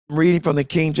I'm reading from the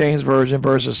King James Version,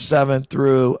 verses 7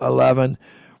 through 11.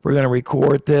 We're going to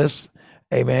record this.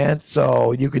 Amen.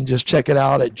 So you can just check it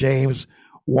out at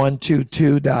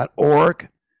james122.org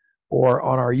or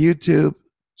on our YouTube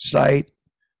site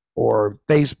or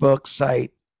Facebook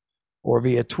site or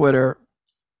via Twitter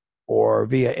or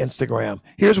via Instagram.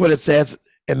 Here's what it says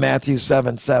in Matthew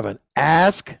 7:7.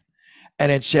 Ask,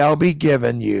 and it shall be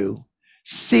given you.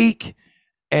 Seek,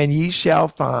 and ye shall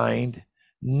find.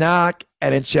 Knock,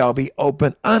 and it shall be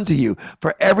opened unto you.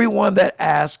 For everyone that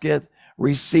asketh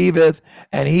receiveth,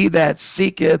 and he that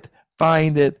seeketh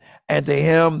findeth, and to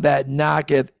him that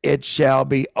knocketh it shall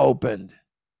be opened.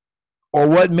 Or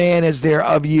what man is there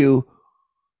of you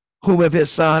whom if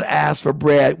his son asked for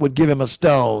bread would give him a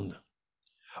stone?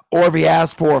 Or if he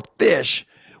asked for a fish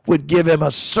would give him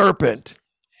a serpent?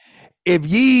 If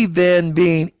ye then,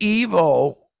 being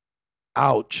evil,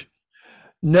 ouch,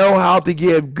 know how to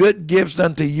give good gifts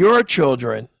unto your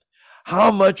children,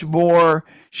 how much more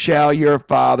shall your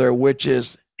Father which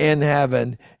is in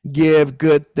heaven give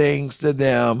good things to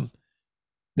them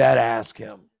that ask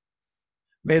him?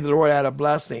 May the Lord add a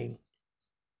blessing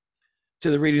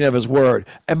to the reading of his word.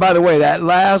 And by the way, that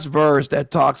last verse that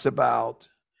talks about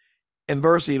in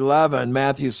verse 11,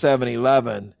 Matthew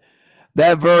 7:11,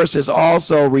 that verse is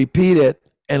also repeated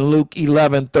in Luke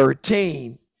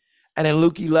 11:13. And in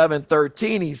Luke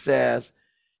 11:13, he says,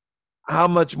 how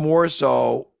much more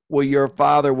so will your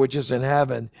Father which is in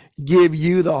heaven give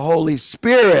you the Holy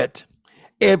Spirit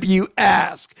if you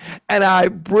ask? And I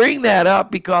bring that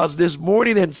up because this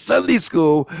morning in Sunday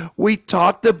school, we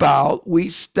studied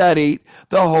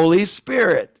the Holy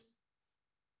Spirit.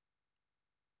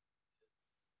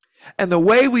 And the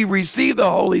way we receive the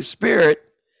Holy Spirit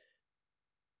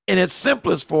in its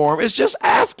simplest form is just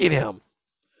asking him,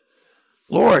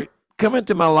 Lord, come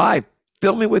into my life.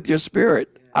 Fill me with your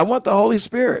spirit. I want the Holy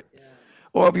Spirit.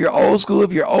 Or if you're old school,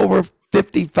 if you're over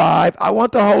 55, I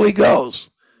want the Holy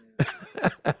Ghost.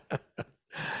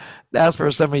 That's for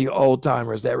some of you old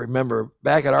timers that remember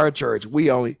back at our church,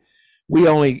 we only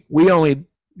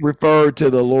refer to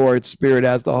the Lord's Spirit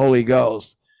as the Holy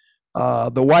Ghost.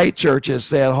 The white churches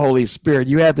said Holy Spirit.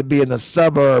 You had to be in the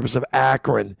suburbs of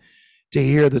Akron to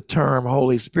hear the term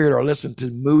Holy Spirit or listen to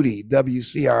Moody,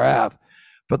 WCRF.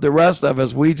 But the rest of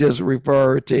us, we just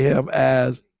refer to him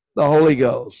as the Holy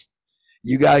Ghost.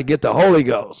 You got to get the Holy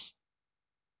Ghost.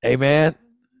 Amen.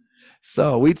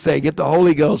 So we'd say, get the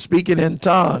Holy Ghost speaking in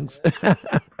tongues.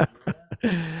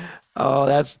 Oh,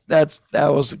 that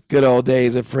was good old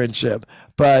days of friendship.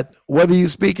 But whether you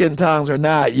speak in tongues or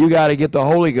not, you got to get the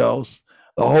Holy Ghost,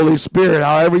 the Holy Spirit,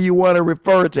 however you want to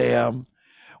refer to him.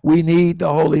 We need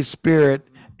the Holy Spirit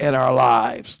in our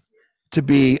lives to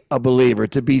be a believer,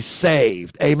 to be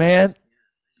saved. Amen.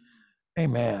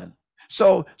 Amen.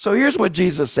 So here's what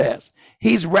Jesus says.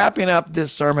 He's wrapping up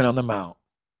this Sermon on the Mount.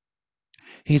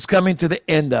 He's coming to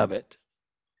the end of it.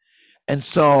 And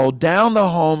so down the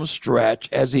home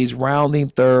stretch, as he's rounding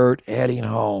third, heading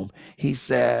home, he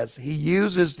says, he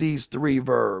uses these three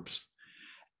verbs: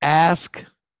 ask,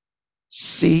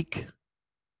 seek,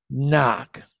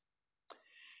 knock.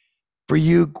 For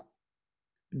you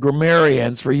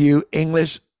grammarians, for you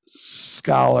English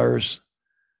scholars,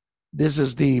 this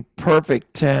is the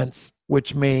perfect tense,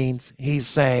 which means he's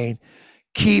saying,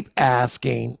 keep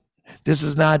asking. This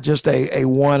is not just a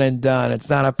one and done. It's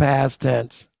not a past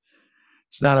tense.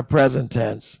 It's not a present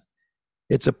tense.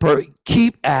 It's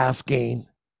keep asking,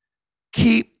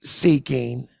 keep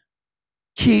seeking,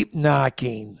 keep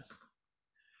knocking.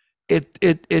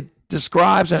 It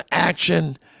describes an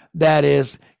action that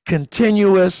is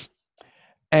continuous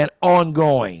and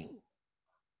ongoing.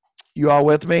 You all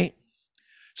with me?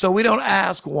 So we don't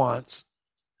ask once.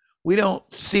 We don't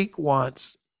seek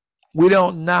once. We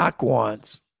don't knock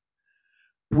once.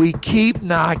 We keep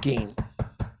knocking.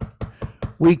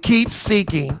 We keep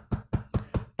seeking,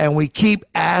 and we keep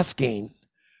asking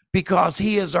because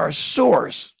he is our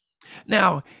source.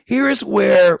 Now, here's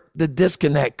where the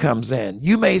disconnect comes in.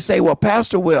 You may say, well,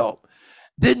 Pastor Will,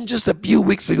 didn't just a few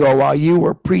weeks ago while you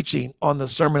were preaching on the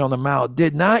Sermon on the Mount,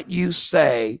 did not you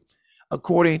say,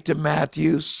 according to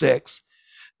Matthew 6,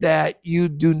 that you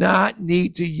do not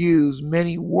need to use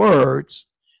many words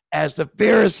as the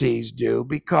Pharisees do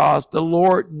because the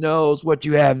Lord knows what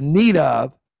you have need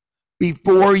of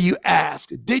before you ask?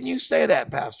 Didn't you say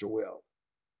that, Pastor Will?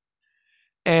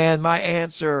 And my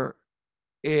answer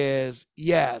is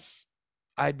yes,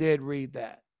 I did read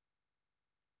that.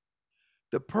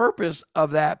 The purpose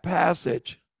of that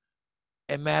passage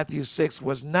in Matthew 6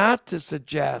 was not to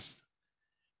suggest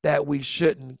that we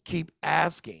shouldn't keep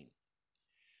asking.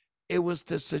 It was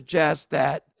to suggest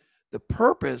that the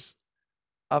purpose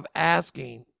of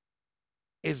asking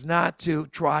is not to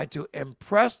try to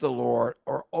impress the Lord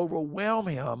or overwhelm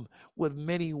him with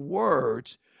many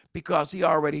words, because he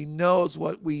already knows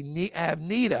what we have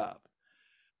need of.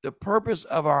 The purpose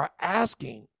of our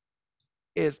asking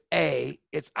is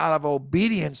it's out of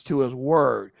obedience to his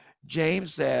word.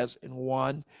 James says in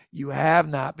 1, you have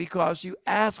not because you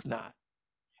ask not.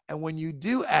 And when you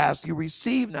do ask, you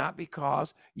receive not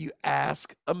because you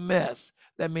ask amiss.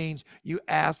 That means you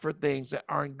ask for things that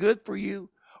aren't good for you,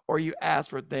 or you ask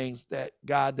for things that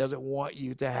God doesn't want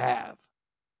you to have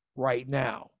right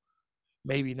now,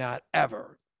 maybe not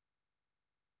ever.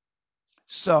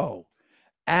 So,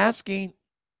 asking,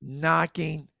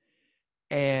 knocking,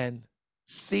 and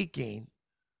seeking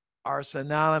are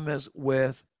synonymous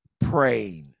with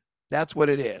praying. That's what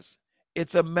it is.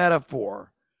 It's a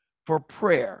metaphor for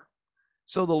prayer.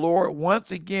 So the Lord,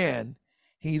 once again,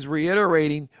 he's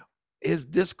reiterating his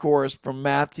discourse from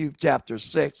Matthew chapter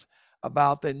 6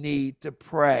 about the need to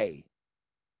pray.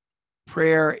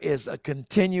 Prayer is a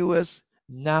continuous,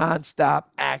 nonstop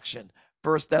action.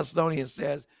 First Thessalonians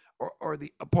says, or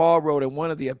Paul wrote in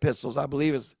one of the epistles, I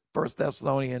believe it's First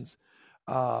Thessalonians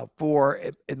 4,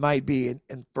 it might be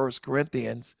in First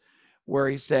Corinthians, where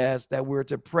he says that we're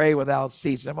to pray without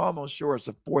ceasing. I'm almost sure it's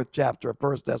the 4th chapter of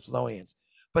First Thessalonians.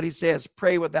 But he says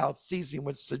pray without ceasing,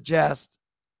 which suggests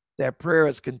that prayer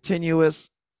is continuous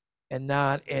and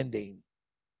non-ending.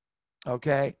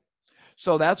 Okay?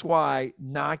 So that's why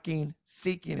knocking,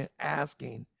 seeking, and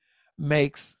asking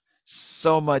makes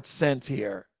so much sense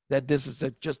here, that this is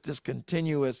just this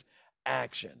continuous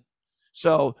action.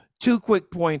 So 2 quick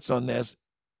points on this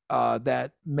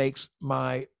that makes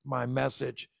my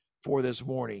message for this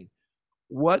morning.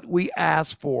 What we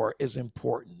ask for is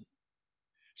important.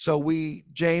 So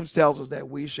James tells us that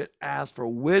we should ask for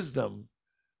wisdom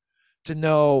to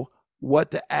know what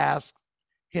to ask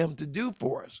him to do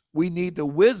for us. We need the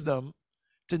wisdom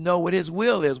to know what his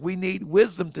will is. We need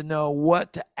wisdom to know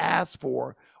what to ask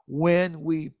for when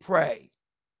we pray.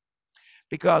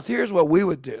 Because here's what we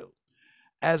would do.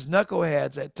 As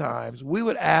knuckleheads at times, we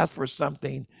would ask for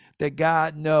something that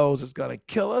God knows is going to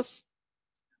kill us,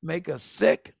 make us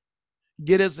sick,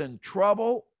 get us in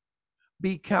trouble,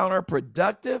 be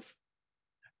counterproductive,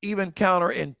 even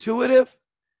counterintuitive,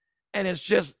 and it's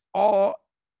just all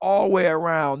way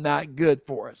around not good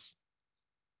for us.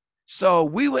 So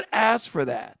we would ask for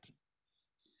that.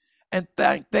 And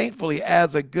thankfully,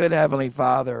 as a good Heavenly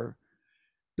Father,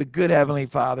 the good Heavenly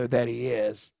Father that he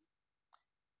is,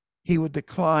 he would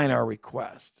decline our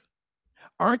request.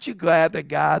 Aren't you glad that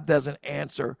God doesn't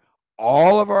answer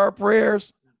all of our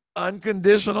prayers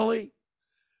unconditionally?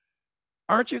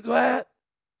 Aren't you glad?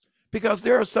 Because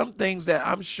there are some things that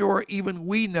I'm sure even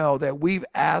we know that we've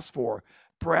asked for,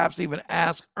 perhaps even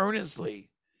asked earnestly,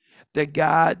 that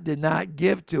God did not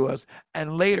give to us.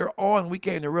 And later on, we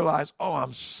came to realize, oh,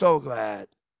 I'm so glad.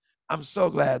 I'm so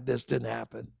glad this didn't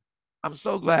happen. I'm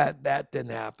so glad that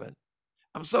didn't happen.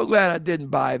 I'm so glad I didn't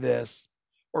buy this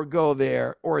or go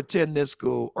there or attend this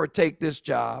school or take this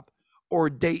job or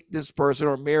date this person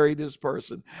or marry this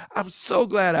person. I'm so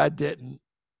glad I didn't.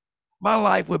 My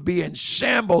life would be in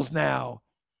shambles now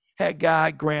had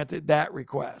God granted that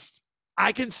request.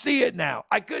 I can see it now.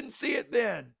 I couldn't see it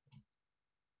then.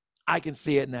 I can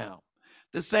see it now.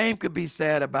 The same could be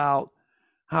said about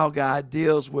how God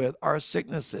deals with our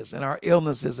sicknesses and our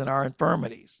illnesses and our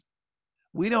infirmities.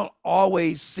 We don't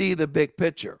always see the big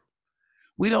picture.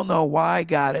 We don't know why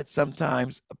God at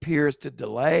sometimes appears to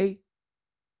delay.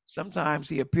 Sometimes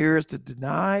he appears to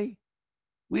deny.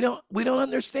 We don't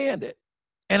understand it.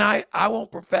 And I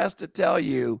won't profess to tell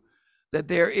you that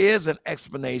there is an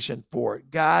explanation for it.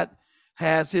 God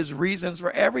has his reasons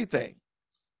for everything.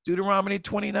 Deuteronomy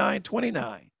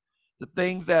 29:29. The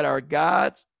things that are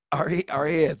God's are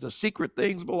his. The secret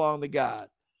things belong to God.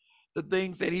 The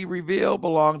things that he revealed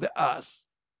belong to us.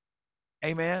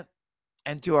 Amen.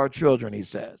 And to our children, he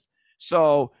says.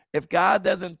 So if God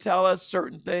doesn't tell us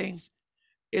certain things,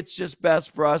 it's just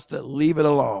best for us to leave it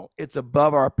alone. It's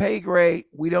above our pay grade.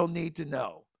 We don't need to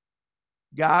know.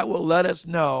 God will let us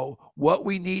know what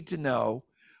we need to know,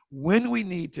 when we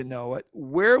need to know it,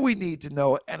 where we need to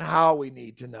know it, and how we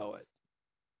need to know it.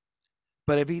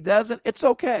 But if he doesn't, it's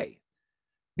okay.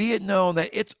 Be it known that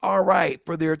it's all right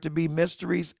for there to be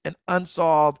mysteries and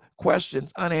unsolved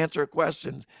questions, unanswered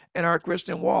questions in our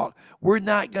Christian walk. We're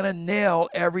not going to nail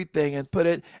everything and put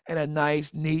it in a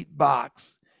nice, neat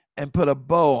box and put a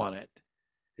bow on it.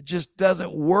 It just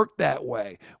doesn't work that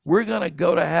way. We're going to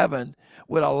go to heaven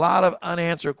with a lot of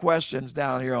unanswered questions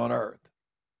down here on earth.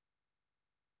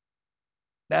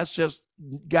 That's just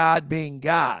God being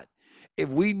God. If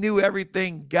we knew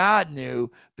everything God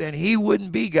knew, then he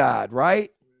wouldn't be God, right?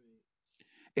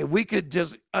 If we could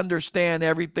just understand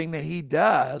everything that he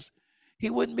does, he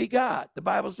wouldn't be God. The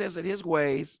Bible says that his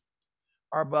ways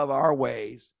are above our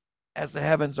ways, as the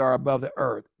heavens are above the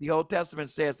earth. The Old Testament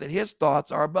says that his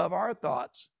thoughts are above our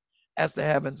thoughts, as the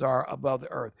heavens are above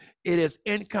the earth. It is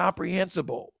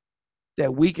incomprehensible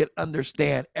that we can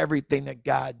understand everything that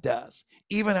God does,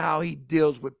 even how he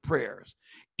deals with prayers.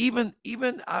 Even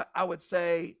I would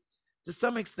say, to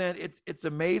some extent, it's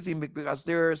amazing because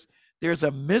there's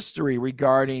a mystery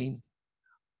regarding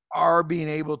our being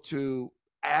able to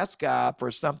ask God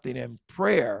for something in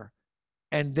prayer,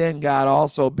 and then God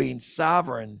also being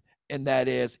sovereign, and that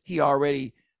is, he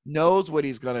already knows what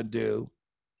he's going to do.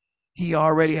 He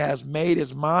already has made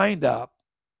his mind up,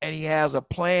 and he has a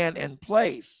plan in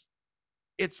place.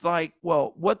 It's like,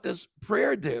 well, what does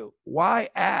prayer do? Why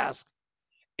ask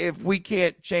if we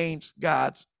can't change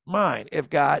God's mind? If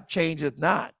God changeth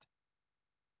not,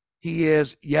 he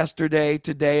is yesterday,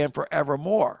 today, and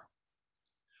forevermore.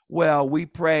 Well, we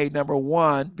pray, number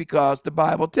one, because the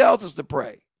Bible tells us to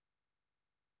pray.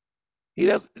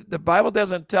 The Bible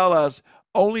doesn't tell us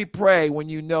only pray when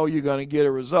you know you're going to get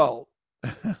a result.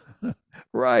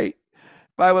 Right?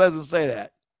 Bible doesn't say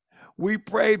that. We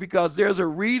pray because there's a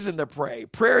reason to pray.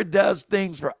 Prayer does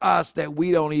things for us that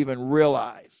we don't even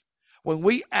realize. When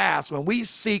we ask, when we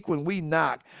seek, when we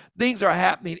knock, things are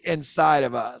happening inside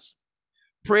of us.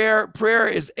 Prayer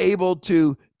is able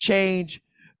to change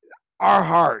our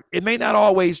heart. It may not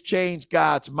always change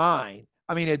God's mind.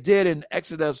 I mean, it did in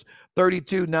Exodus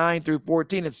 32, 9 through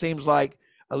 14. It seems like,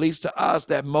 at least to us,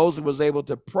 that Moses was able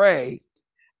to pray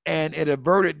and it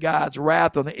averted God's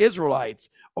wrath on the Israelites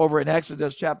over in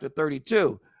Exodus chapter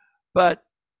 32. But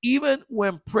even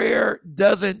when prayer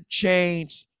doesn't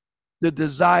change the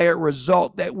desired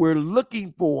result that we're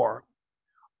looking for,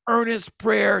 earnest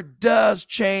prayer does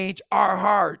change our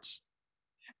hearts.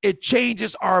 It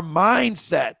changes our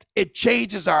mindset. It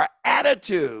changes our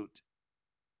attitude.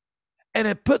 And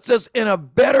it puts us in a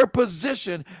better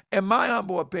position, in my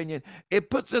humble opinion, it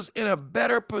puts us in a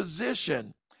better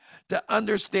position to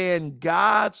understand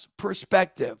God's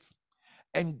perspective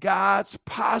and God's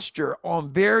posture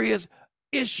on various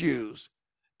issues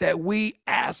that we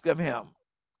ask of him,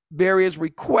 various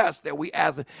requests that we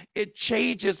ask. It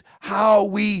changes how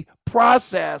we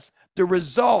process the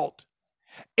result.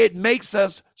 It makes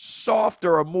us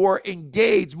softer or more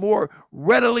engaged, more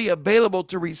readily available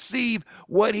to receive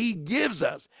what he gives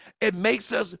us. It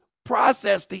makes us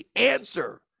process the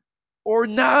answer or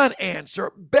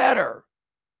non-answer better,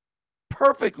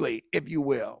 perfectly, if you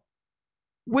will,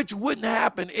 which wouldn't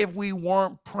happen if we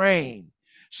weren't praying.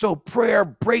 So prayer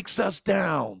breaks us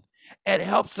down. It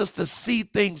helps us to see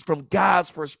things from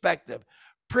God's perspective.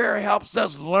 Prayer helps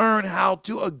us learn how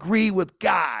to agree with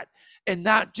God and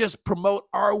not just promote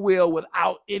our will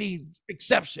without any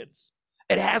exceptions.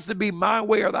 It has to be my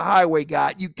way or the highway,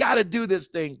 God. You got to do this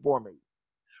thing for me.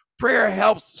 Prayer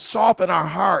helps soften our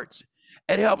hearts.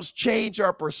 It helps change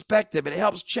our perspective. It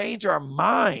helps change our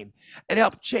mind. It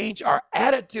helps change our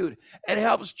attitude. It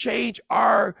helps change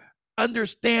our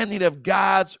understanding of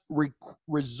God's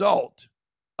result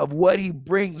of what he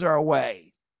brings our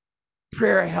way.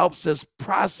 Prayer helps us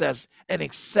process and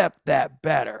accept that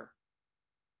better.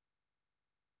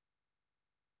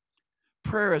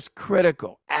 Prayer is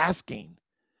critical. Asking,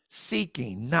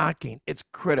 seeking, knocking, it's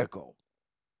critical.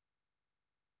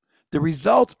 The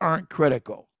results aren't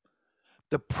critical.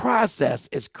 The process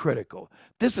is critical.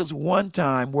 This is one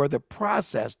time where the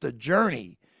process, the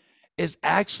journey, is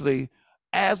actually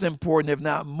as important, if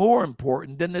not more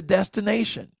important, than the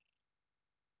destination.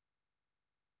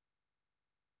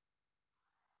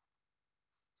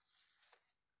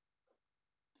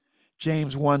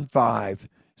 James 1:5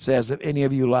 says, if any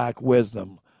of you lack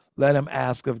wisdom, let him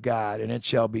ask of God, and it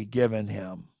shall be given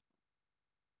him.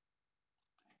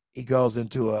 He goes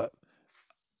into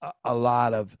a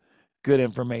lot of good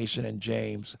information in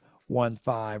James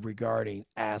 1:5 regarding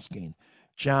asking.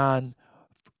 1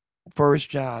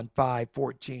 John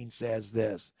 5:14 says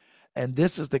this, and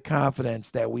this is the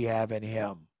confidence that we have in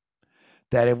him,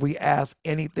 that if we ask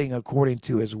anything according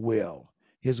to his will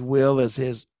is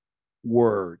his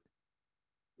word.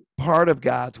 Part of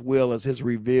God's will is his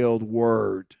revealed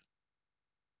word,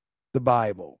 the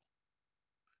Bible.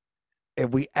 If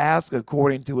we ask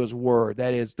according to his word,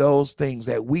 that is those things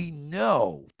that we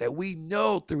know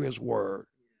through his word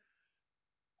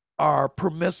are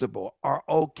permissible, are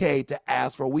okay to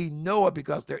ask for. We know it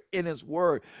because they're in his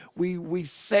word. We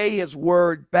say his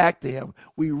word back to him.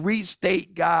 We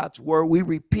restate God's word. We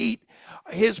repeat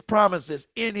his promises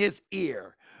in his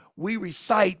ear. We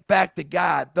recite back to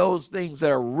God those things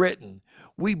that are written.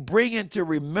 We bring into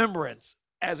remembrance,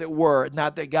 as it were,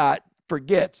 not that God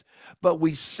forgets, but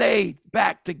we say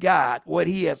back to God what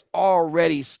he has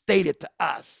already stated to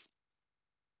us.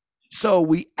 So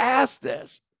we ask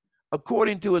this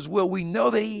according to his will. We know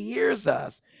that he hears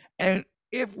us. And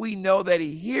if we know that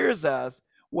he hears us,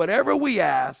 whatever we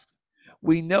ask,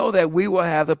 we know that we will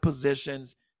have the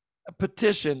petitions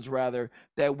rather,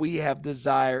 that we have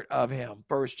desired of him.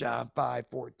 1 John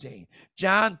 5:14.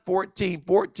 John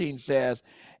 14:14 says,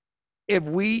 if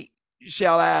we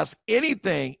shall ask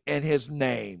anything in his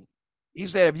name, he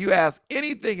said, if you ask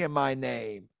anything in my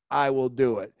name, I will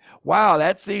do it. Wow,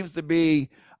 that seems to be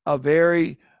a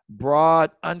very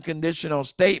broad, unconditional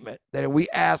statement, that if we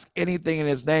ask anything in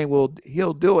his name,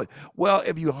 he'll do it. Well,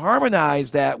 if you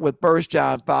harmonize that with 1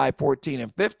 John 5:14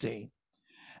 and 15,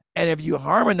 and if you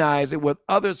harmonize it with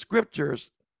other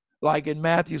scriptures, like in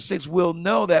Matthew 6, we'll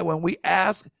know that when we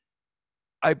ask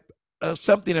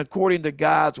something according to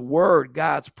God's word,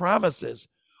 God's promises,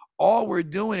 all we're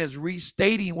doing is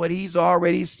restating what he's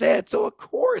already said. So, of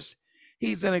course,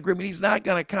 he's in agreement. He's not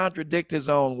going to contradict his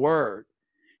own word.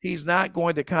 He's not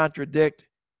going to contradict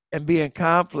and be in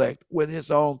conflict with his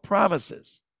own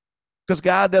promises, because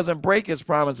God doesn't break his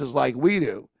promises like we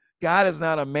do. God is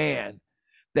not a man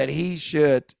that he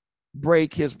should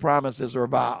break his promises or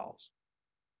vows.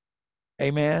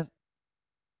 Amen.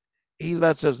 He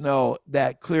lets us know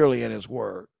that clearly in his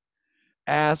word.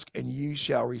 Ask and you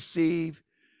shall receive,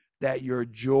 that your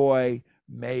joy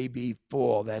may be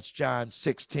full. That's John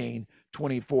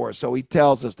 16:24. So he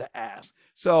tells us to ask.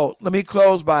 So let me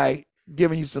close by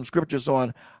giving you some scriptures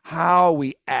on how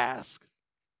we ask.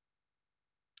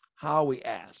 How we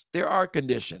ask. There are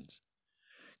conditions.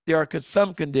 There are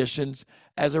some conditions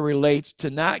as it relates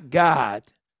to not God,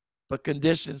 but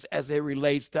conditions as it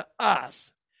relates to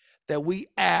us, that we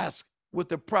ask with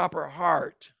the proper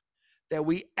heart, that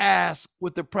we ask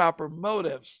with the proper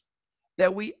motives,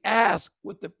 that we ask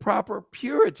with the proper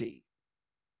purity.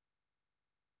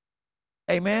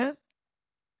 Amen?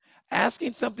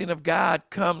 Asking something of God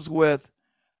comes with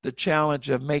the challenge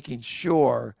of making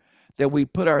sure that we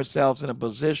put ourselves in a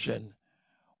position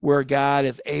where God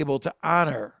is able to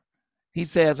honor. He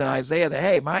says in Isaiah that,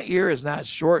 hey, my ear is not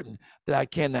shortened that I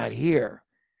cannot hear.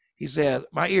 He says,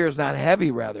 my ear is not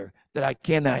heavy, rather, that I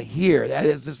cannot hear. That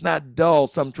is, it's not dull,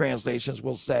 some translations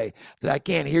will say, that I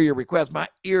can't hear your request. My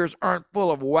ears aren't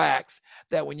full of wax,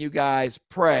 that when you guys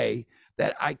pray,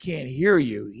 that I can't hear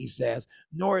you, he says.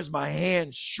 Nor is my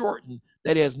hand shortened,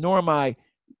 that is, nor am I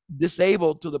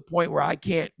disabled to the point where I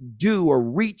can't do or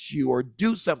reach you or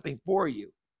do something for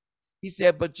you. He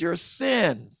said, but your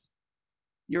sins,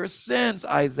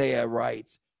 Isaiah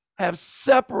writes, have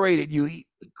separated you. He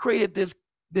created this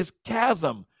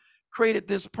chasm, created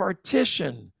this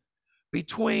partition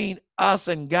between us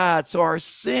and God. So our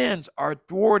sins are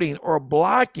thwarting or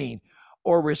blocking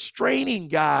or restraining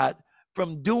God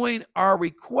from doing our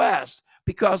requests,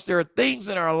 because there are things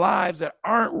in our lives that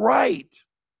aren't right.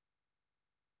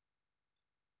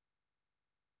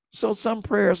 So some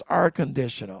prayers are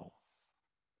conditional.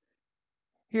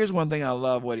 Here's one thing I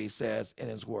love what he says in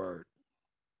his word.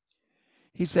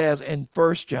 He says in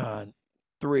 1 John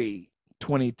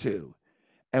 3:22,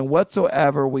 and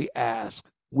whatsoever we ask,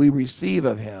 we receive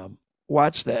of him.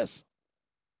 Watch this.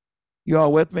 You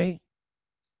all with me?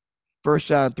 1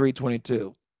 John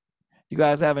 3:22. You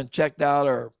guys haven't checked out,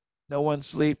 or no one's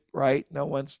asleep, right? No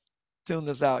one's tuned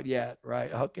this out yet,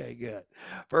 right? Okay, good.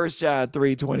 1 John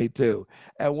 3:22.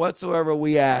 And whatsoever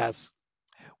we ask,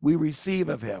 we receive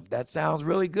of him. That sounds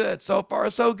really good. So far,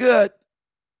 so good.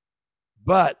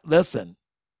 But listen,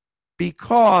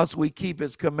 because we keep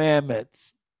his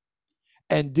commandments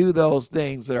and do those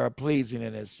things that are pleasing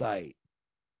in his sight.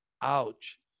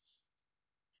 Ouch.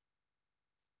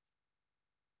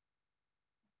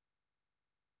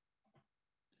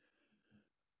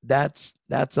 That's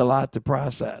a lot to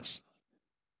process.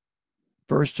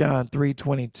 1 John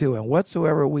 3:22, and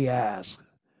whatsoever we ask,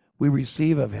 we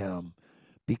receive of him,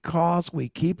 because we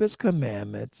keep his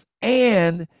commandments.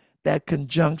 And that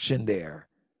conjunction there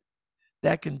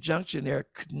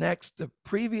connects the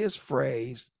previous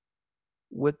phrase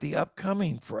with the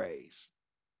upcoming phrase.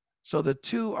 So the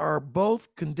two are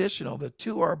both conditional. The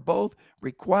two are both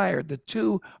required. The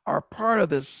two are part of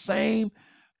the same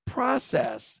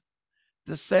process,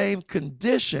 the same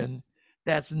condition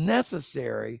that's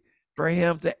necessary for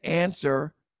him to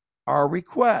answer our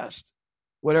request,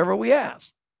 whatever we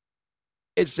ask.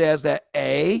 It says that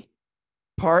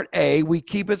part A, we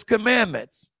keep his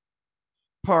commandments.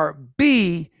 Part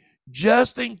B,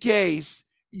 just in case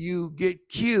you get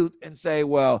cute and say,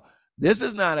 well, this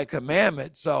is not a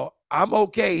commandment, so I'm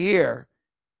okay here.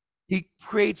 He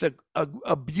creates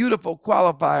a beautiful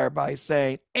qualifier by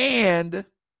saying, and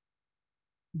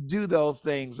do those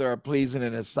things that are pleasing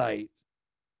in his sight.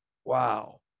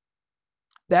 Wow.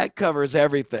 That covers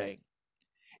everything.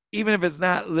 Even if it's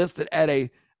not listed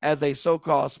as a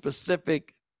so-called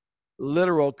specific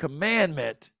literal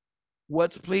commandment,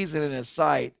 what's pleasing in his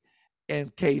sight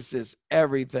encases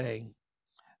everything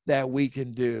that we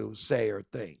can do, say, or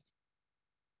think.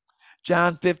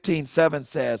 John 15:7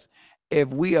 says, if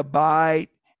we abide,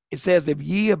 it says, if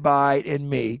ye abide in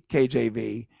me,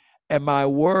 KJV, and my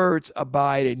words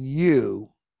abide in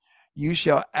you, you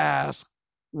shall ask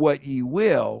what ye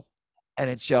will, and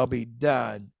it shall be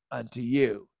done unto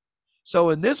you.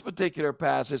 So in this particular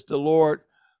passage, the Lord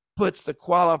puts the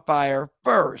qualifier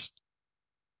first.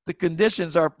 The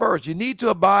conditions are first. You need to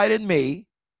abide in me.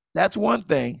 That's one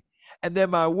thing. And then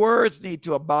my words need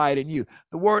to abide in you.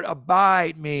 The word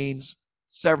abide means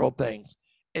several things.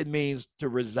 It means to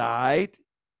reside.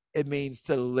 It means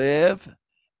to live.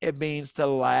 It means to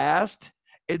last.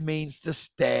 It means to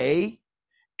stay.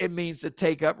 It means to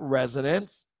take up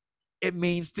residence. It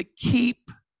means to keep.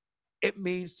 It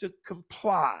means to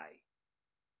comply.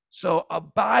 So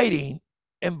abiding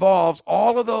involves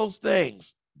all of those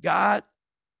things. God's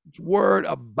word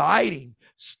abiding,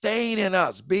 staying in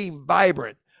us, being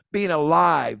vibrant, being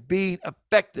alive, being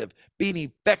effective, being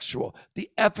effectual, the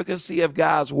efficacy of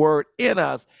God's word in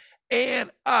us,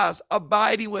 and us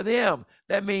abiding with him.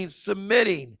 That means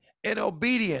submitting in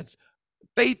obedience,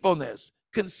 faithfulness,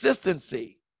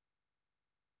 consistency.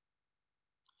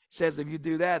 It says if you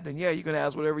do that, then yeah, you can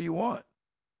ask whatever you want.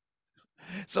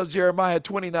 So Jeremiah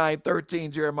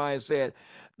 29:13, Jeremiah said,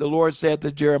 the Lord said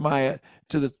to Jeremiah,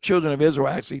 to the children of Israel,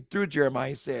 actually through Jeremiah,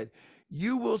 he said,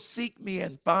 you will seek me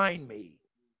and find me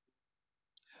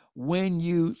when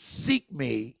you seek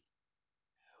me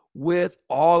with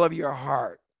all of your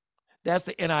heart. That's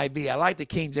the NIV. I like the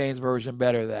King James Version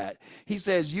better than that. He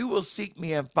says, you will seek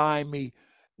me and find me.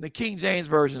 The King James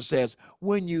Version says,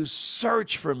 when you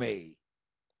search for me.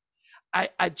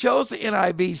 I chose the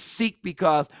NIV seek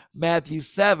because Matthew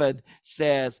 7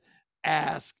 says,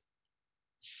 ask,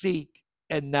 seek,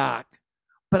 and knock.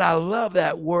 But I love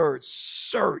that word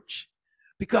search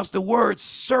because the word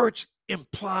search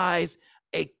implies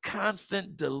a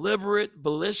constant, deliberate,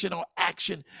 volitional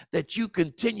action that you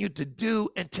continue to do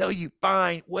until you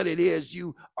find what it is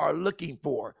you are looking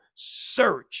for.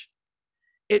 Search.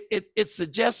 It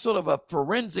suggests sort of a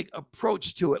forensic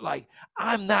approach to it. Like,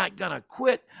 I'm not going to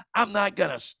quit. I'm not going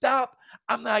to stop.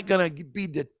 I'm not going to be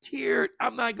deterred.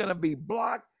 I'm not going to be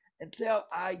blocked until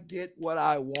I get what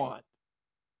I want.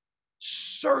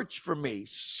 Search for me.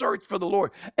 Search for the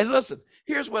Lord. And listen,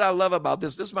 here's what I love about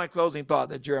this. This is my closing thought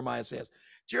that Jeremiah says.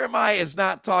 Jeremiah is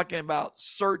not talking about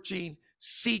searching,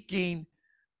 seeking,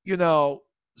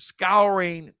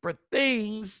 scouring for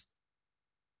things.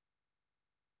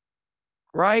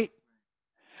 Right?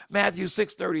 Matthew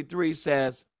 6:33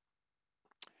 says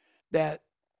that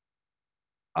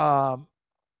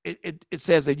it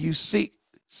says that you seek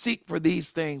for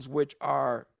these things which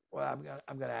are, well,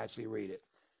 I'm gonna actually read it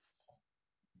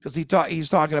because he's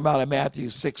talking about in Matthew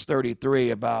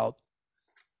 6:33 about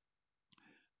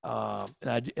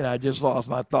and I just lost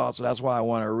my thoughts, so that's why I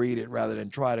want to read it rather than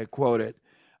try to quote it.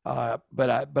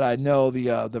 But I know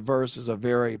the verse is a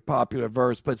very popular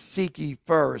verse. But seek ye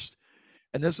first.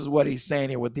 And this is what he's saying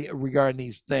here regarding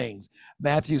these things.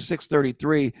 Matthew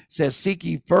 6:33 says, seek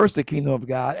ye first the kingdom of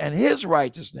God and his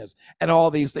righteousness, and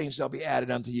all these things shall be added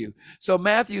unto you. So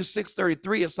Matthew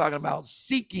 6:33 is talking about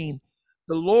seeking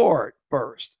the Lord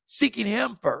first, seeking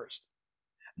him first,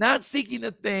 not seeking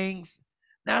the things,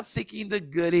 not seeking the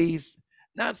goodies,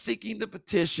 not seeking the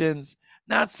petitions,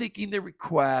 not seeking the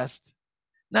request,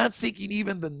 not seeking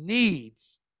even the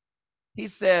needs. He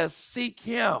says, seek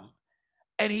him.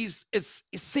 And it's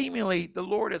seemingly the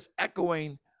Lord is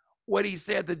echoing what he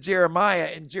said to Jeremiah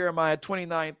in Jeremiah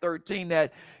 29:13,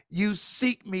 that you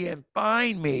seek me and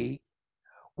find me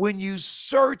when you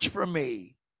search for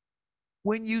me,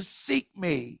 when you seek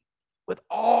me with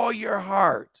all your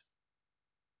heart.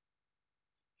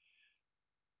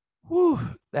 Whew,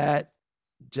 that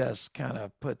just kind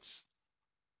of puts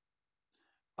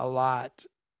a lot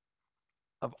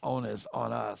of onus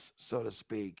on us, so to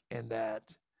speak, in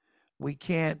that we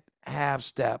can't half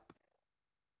step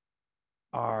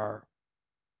our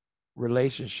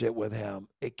relationship with him.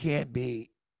 It can't be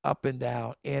up and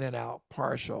down, in and out,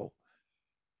 partial.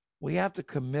 We have to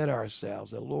commit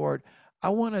ourselves that, Lord, I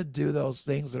want to do those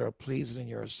things that are pleasing in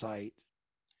your sight,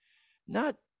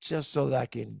 not just so that I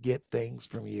can get things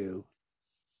from you,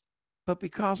 but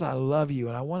because I love you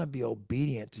and I want to be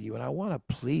obedient to you and I want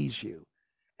to please you.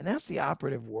 And that's the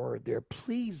operative word there,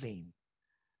 pleasing.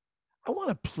 I want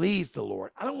to please the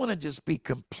Lord. I don't want to just be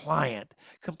compliant.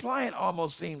 Compliant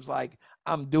almost seems like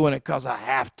I'm doing it because I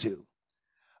have to,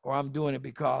 or I'm doing it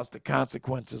because the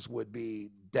consequences would be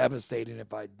devastating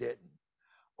if I didn't,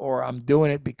 or I'm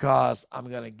doing it because I'm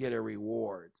going to get a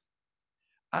reward.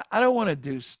 I don't want to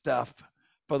do stuff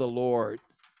for the Lord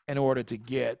in order to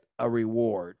get a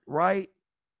reward, right?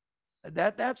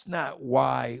 That's not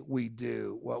why we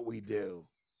do what we do.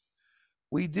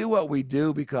 We do what we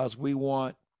do because we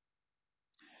want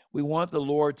the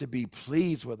Lord to be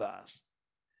pleased with us.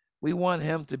 We want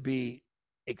him to be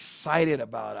excited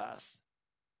about us.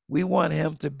 We want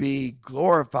him to be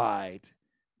glorified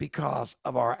because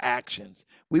of our actions.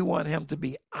 We want him to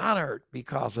be honored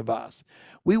because of us.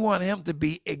 We want him to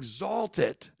be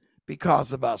exalted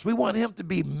because of us. We want him to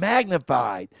be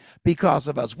magnified because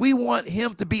of us. We want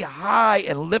him to be high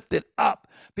and lifted up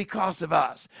because of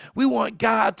us. We want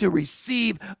God to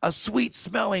receive a sweet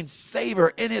smelling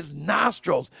savor in his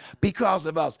nostrils because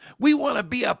of us. We want to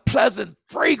be a pleasant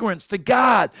fragrance to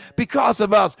God because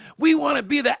of us. We want to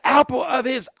be the apple of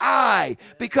his eye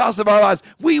because of our lives.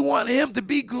 We want him to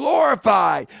be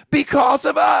glorified because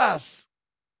of us.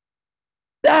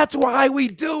 That's why we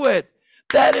do it.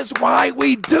 That is why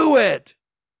we do it.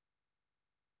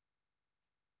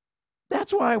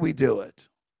 That's why we do it.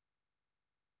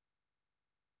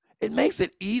 It makes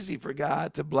it easy for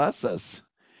God to bless us.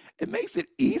 It makes it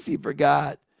easy for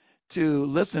God to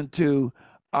listen to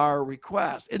our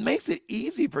requests. It makes it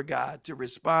easy for God to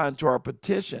respond to our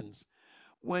petitions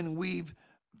when we've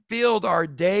filled our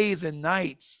days and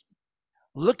nights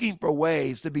looking for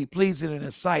ways to be pleasing in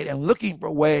his sight and looking for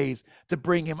ways to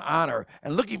bring him honor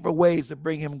and looking for ways to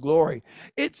bring him glory.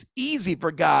 It's easy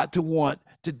for God to want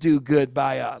to do good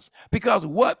by us, because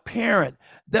what parent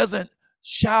doesn't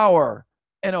shower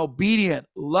an obedient,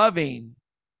 loving,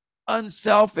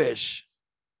 unselfish,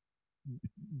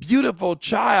 beautiful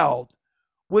child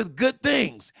with good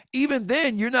things? Even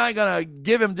then, you're not going to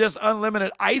give him just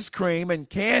unlimited ice cream and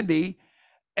candy.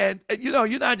 And,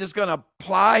 you're not just going to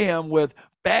ply him with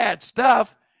bad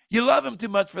stuff. You love him too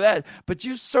much for that. But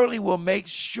you certainly will make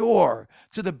sure,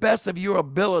 to the best of your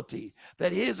ability,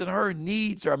 that his and her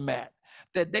needs are met,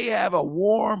 that they have a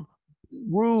warm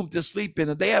room to sleep in,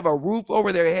 that they have a roof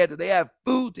over their head, that they have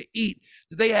food to eat,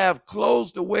 that they have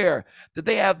clothes to wear, that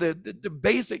they have the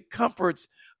basic comforts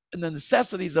and the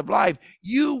necessities of life.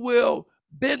 You will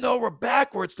bend over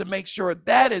backwards to make sure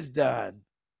that is done.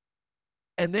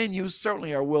 And then you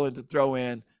certainly are willing to throw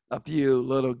in a few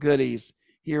little goodies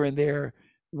here and there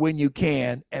when you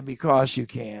can and because you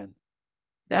can.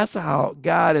 That's how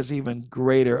God is even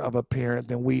greater of a parent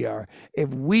than we are. If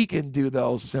we can do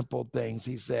those simple things,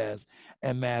 he says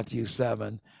in Matthew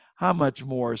 7, how much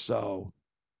more so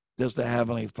does the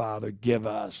Heavenly Father give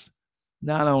us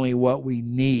not only what we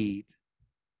need,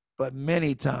 but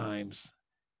many times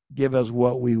give us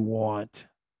what we want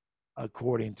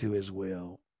according to his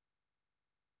will.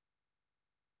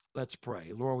 Let's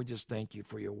pray. Lord, we just thank you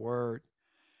for your word.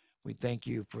 We thank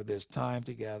you for this time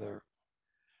together.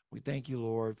 We thank you,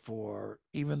 Lord, for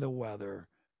even the weather,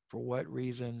 for what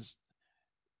reasons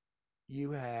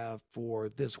you have for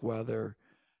this weather.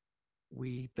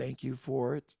 We thank you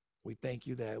for it. We thank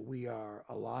you that we are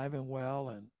alive and well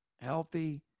and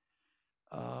healthy.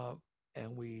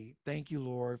 And we thank you,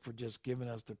 Lord, for just giving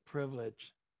us the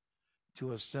privilege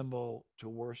to assemble to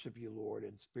worship you, Lord,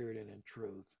 in spirit and in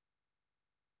truth.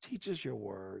 Teach us your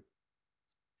word.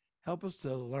 Help us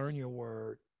to learn your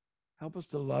word. Help us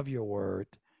to love your word.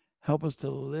 Help us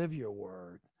to live your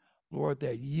word, Lord,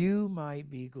 that you might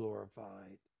be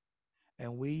glorified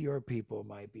and we, your people,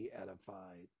 might be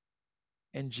edified.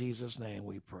 In Jesus' name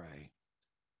we pray.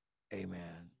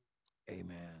 Amen.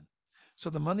 Amen. So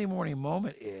the Monday morning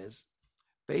moment is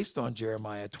based on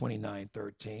Jeremiah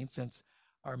 29:13, since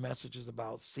our message is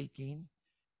about seeking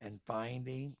and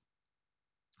finding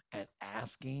and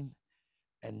asking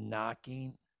and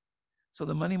knocking. So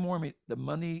the Monday morning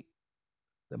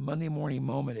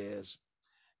moment is,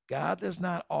 God does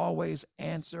not always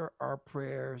answer our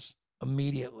prayers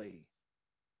immediately,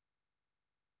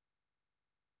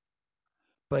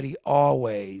 but he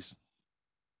always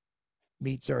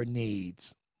meets our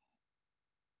needs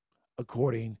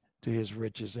according to his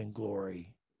riches and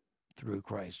glory through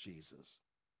Christ Jesus.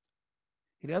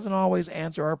 He doesn't always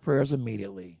answer our prayers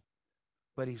immediately,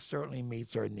 but he certainly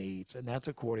meets our needs, and that's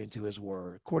according to his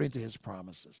word, according to his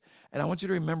promises. And I want you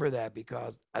to remember that,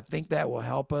 because I think that will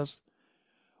help us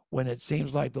when it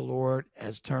seems like the Lord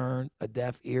has turned a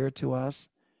deaf ear to us,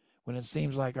 when it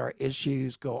seems like our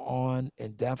issues go on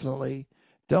indefinitely.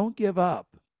 Don't give up.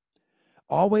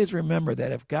 Always remember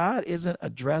that if God isn't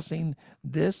addressing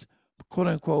this quote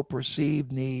unquote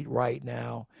perceived need right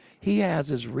now. He has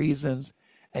his reasons,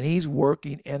 and he's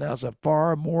working in us a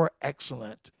far more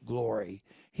excellent glory.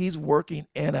 He's working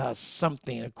in us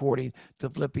something according to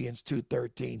Philippians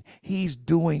 2:13. He's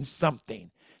doing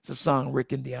something. It's a song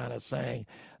Rick and Deanna sang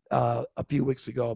a few weeks ago